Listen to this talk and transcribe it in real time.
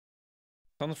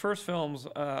On the first films,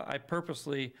 I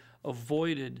purposely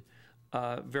avoided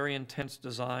very intense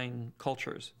design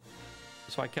cultures.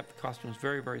 So I kept the costumes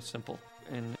very, very simple.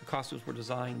 And the costumes were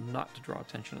designed not to draw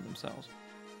attention to themselves.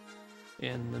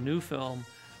 In the new film,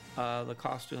 the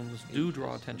costumes do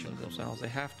draw attention to themselves. They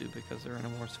have to, because they're in a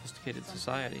more sophisticated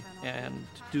society. And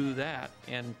to do that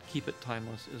and keep it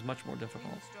timeless is much more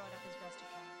difficult.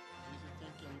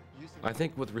 I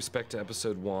think with respect to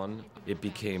episode 1, it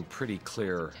became pretty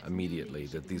clear immediately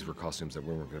that these were costumes that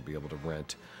we weren't going to be able to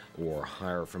rent or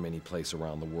hire from any place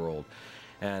around the world.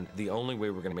 And the only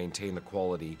way we're going to maintain the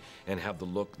quality and have the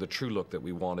look, the true look that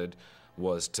we wanted,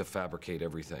 was to fabricate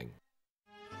everything.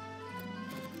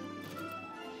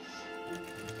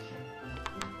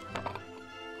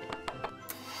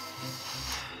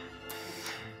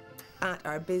 At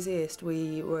our busiest,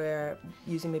 we were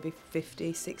using maybe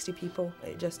 50, 60 people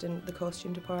just in the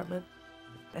costume department.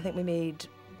 I think we made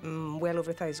well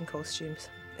over 1,000 costumes.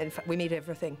 In fact, we made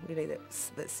everything, really,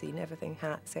 that's seen, everything,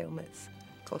 hats, helmets,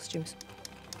 costumes.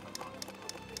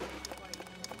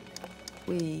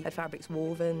 We had fabrics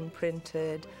woven,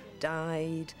 printed,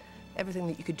 dyed, everything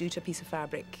that you could do to a piece of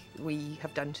fabric, we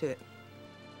have done to it.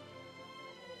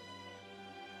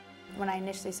 When I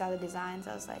initially saw the designs,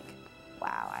 I was like,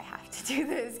 wow, I have to do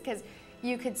this, because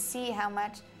you could see how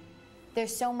much,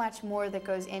 there's so much more that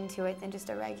goes into it than just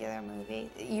a regular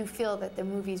movie. You feel that the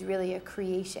movie's really a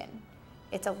creation.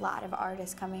 It's a lot of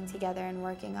artists coming together and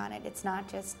working on it. It's not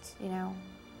just, you know,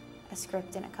 a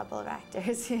script and a couple of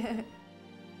actors. It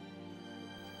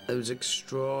was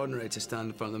extraordinary to stand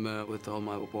in front of the mirror with all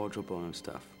my wardrobe on and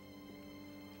stuff.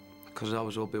 Because I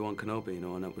was Obi-Wan Kenobi, you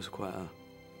know, and it was quite a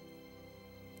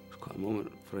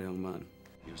moment for a young man.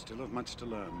 You still have much to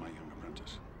learn, my young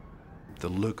apprentice. The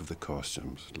look of the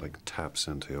costumes like taps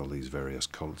into all these various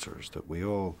cultures that we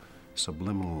all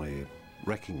subliminally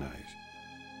recognize.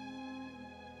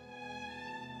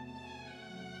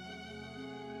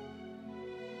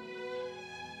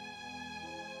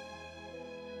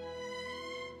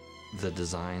 The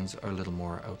designs are a little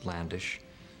more outlandish,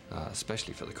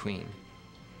 especially for the Queen.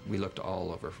 We looked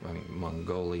all over, I mean,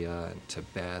 Mongolia and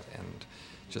Tibet and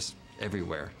just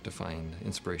everywhere to find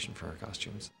inspiration for our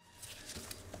costumes.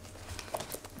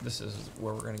 This is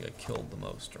where we're going to get killed the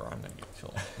most, or I'm going to get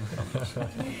killed.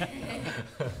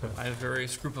 I have very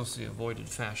scrupulously avoided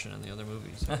fashion in the other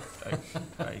movies.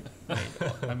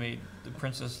 I made the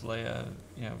Princess Leia,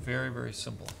 you know, very, very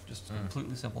simple, just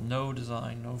completely simple. No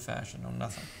design, no fashion, no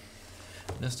nothing.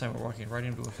 And this time we're walking right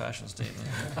into a fashion statement,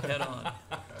 head on.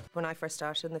 When I first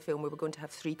started in the film, we were going to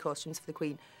have 3 costumes for the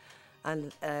Queen.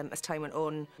 And as time went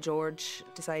on, George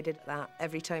decided that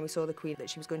every time we saw the Queen,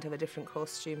 that she was going to have a different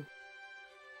costume.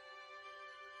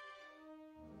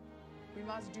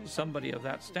 Somebody of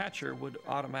that stature would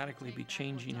automatically be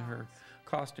changing her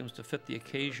costumes to fit the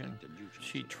occasion.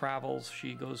 She travels,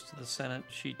 she goes to the Senate,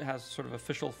 she has sort of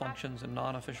official functions and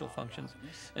non-official functions,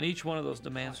 and each one of those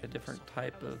demands a different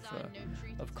type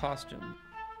of costume.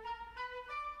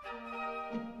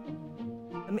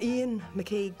 Ian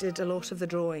McCaig did a lot of the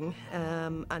drawing,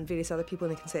 and various other people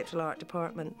in the conceptual art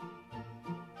department,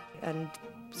 and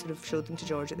sort of showed them to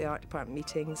George at the art department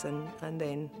meetings, and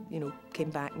then, you know, came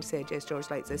back and said, yes, George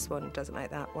likes this one, doesn't like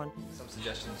that one. Some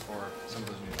suggestions for some of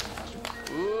those new costumes.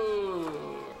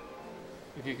 Ooh!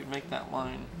 If you could make that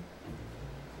line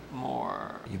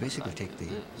more... You basically take the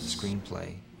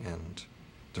screenplay and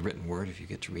the written word, if you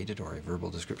get to read it, or a verbal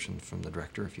description from the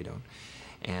director if you don't,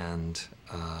 and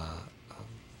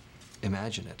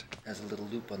imagine it. Has a little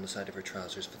loop on the side of her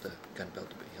trousers for the gun belt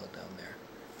to be held down there.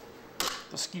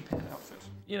 The ski pant outfit.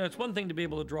 You know, it's one thing to be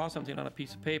able to draw something on a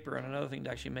piece of paper and another thing to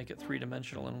actually make it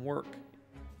three-dimensional and work.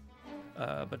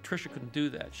 But Tricia couldn't do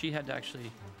that. She had to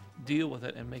actually deal with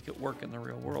it and make it work in the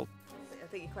real world. I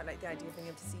think you quite like the idea of being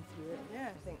able to see through it. Yeah.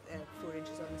 I think 4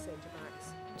 inches on the centre backs.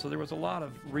 So there was a lot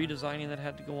of redesigning that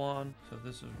had to go on. So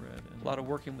this is red. And a lot of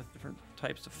working with different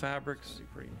types of fabrics,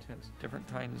 pretty intense, different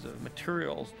kinds of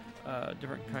materials,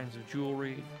 different kinds of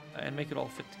jewelry, and make it all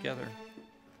fit together.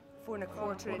 4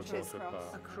 1/4 inches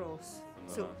across.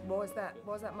 So was that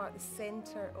mark the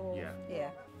centre of? Yeah.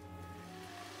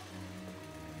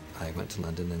 I went to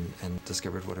London and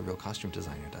discovered what a real costume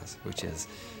designer does, which is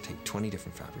take 20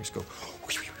 different fabrics, go,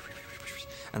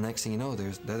 and next thing you know,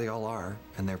 there they all are,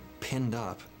 and they're pinned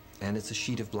up, and it's a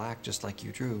sheet of black just like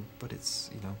you drew, but it's,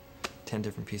 you know, 10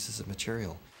 different pieces of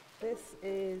material. This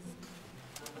is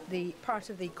the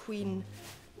part of the Queen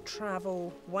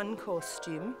Travel 1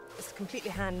 costume. It's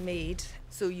completely handmade,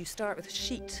 so you start with a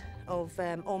sheet of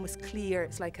almost clear,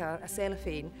 it's like a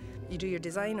cellophane. You do your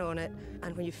design on it,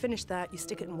 and when you finish that, you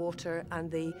stick it in water, and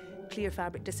the clear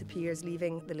fabric disappears,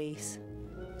 leaving the lace.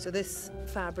 So this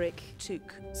fabric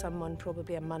took someone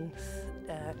probably a month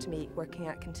to make, working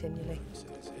at continually.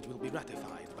 It will be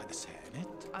ratified by the Senate.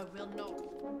 I will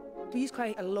not. We use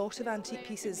quite a lot of antique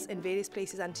pieces in various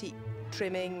places, antique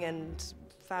trimming and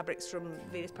fabrics from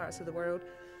various parts of the world.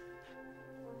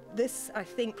 This, I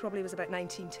think, probably was about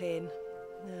 1910.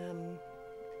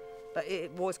 But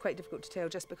it was quite difficult to tell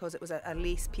just because it was a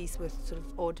lace piece with sort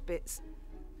of odd bits.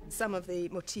 Some of the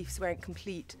motifs weren't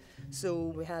complete,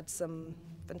 so we had some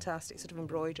fantastic sort of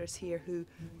embroiderers here who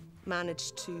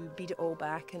managed to bead it all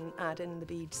back and add in the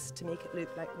beads to make it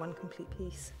look like one complete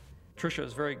piece. Tricia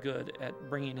is very good at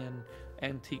bringing in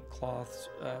antique cloths,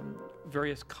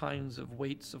 various kinds of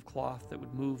weights of cloth that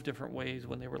would move different ways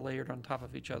when they were layered on top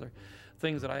of each other,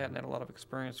 things that I hadn't had a lot of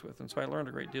experience with, and so I learned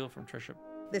a great deal from Tricia.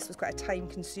 This was quite a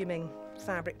time-consuming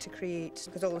fabric to create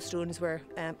because all the stones were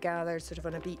gathered sort of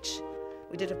on a beach.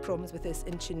 We did have problems with this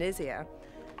in Tunisia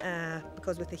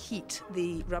because with the heat,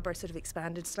 the rubber sort of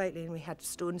expanded slightly and we had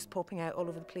stones popping out all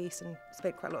over the place and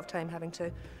spent quite a lot of time having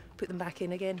to put them back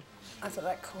in again. I thought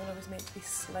that collar was meant to be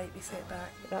slightly set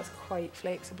back, but that's quite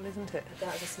flexible, isn't it?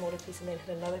 That was a smaller piece and then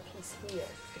had another piece here,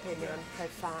 depending on how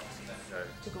fat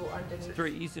to go underneath. It's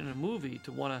very easy in a movie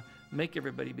to want to make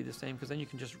everybody be the same because then you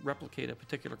can just replicate a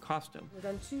particular costume. We've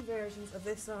done two versions of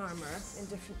this armour in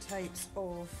different types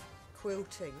of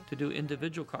quilting. To do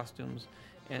individual costumes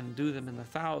and do them in the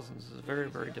thousands is a very,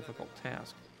 very difficult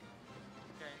task.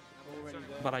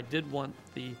 But I did want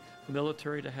the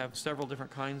military to have several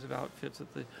different kinds of outfits,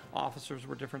 that the officers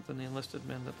were different than the enlisted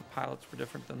men, that the pilots were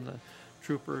different than the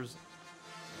troopers.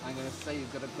 I'm going to say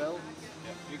you've got a belt,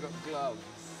 you've got gloves.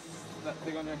 That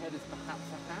thing on your head is perhaps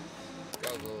a hat?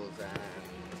 Goggles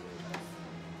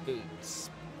and boots.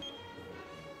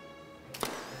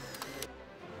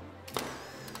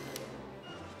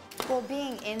 Well,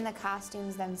 being in the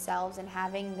costumes themselves and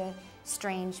having the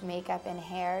strange makeup and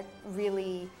hair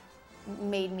really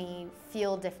made me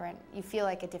feel different. You feel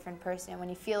like a different person. When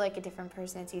you feel like a different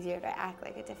person, it's easier to act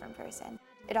like a different person.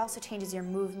 It also changes your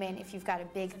movement. If you've got a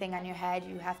big thing on your head,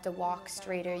 you have to walk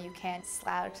straighter. You can't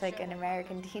slouch like an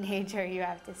American teenager. You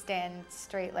have to stand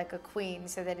straight like a queen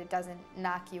so that it doesn't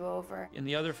knock you over. In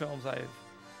the other films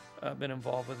I've been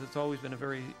involved with, it's always been a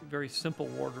very, very simple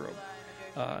wardrobe.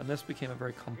 And this became a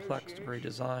very complex, very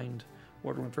designed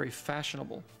wardrobe, a very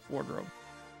fashionable wardrobe.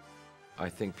 I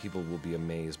think people will be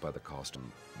amazed by the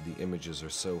costume. The images are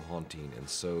so haunting and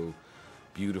so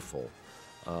beautiful.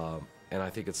 And I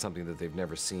think it's something that they've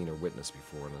never seen or witnessed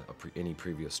before in any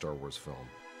previous Star Wars film.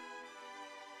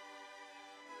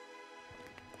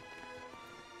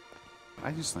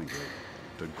 I just think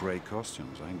they're great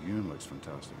costumes. I think Ewan looks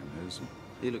fantastic in his.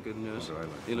 You look good in yours.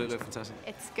 You look fantastic.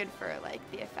 It's good for like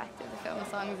the effect of the film,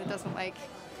 as long as it doesn't like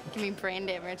give me brain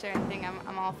damage or anything.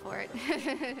 I'm all for it.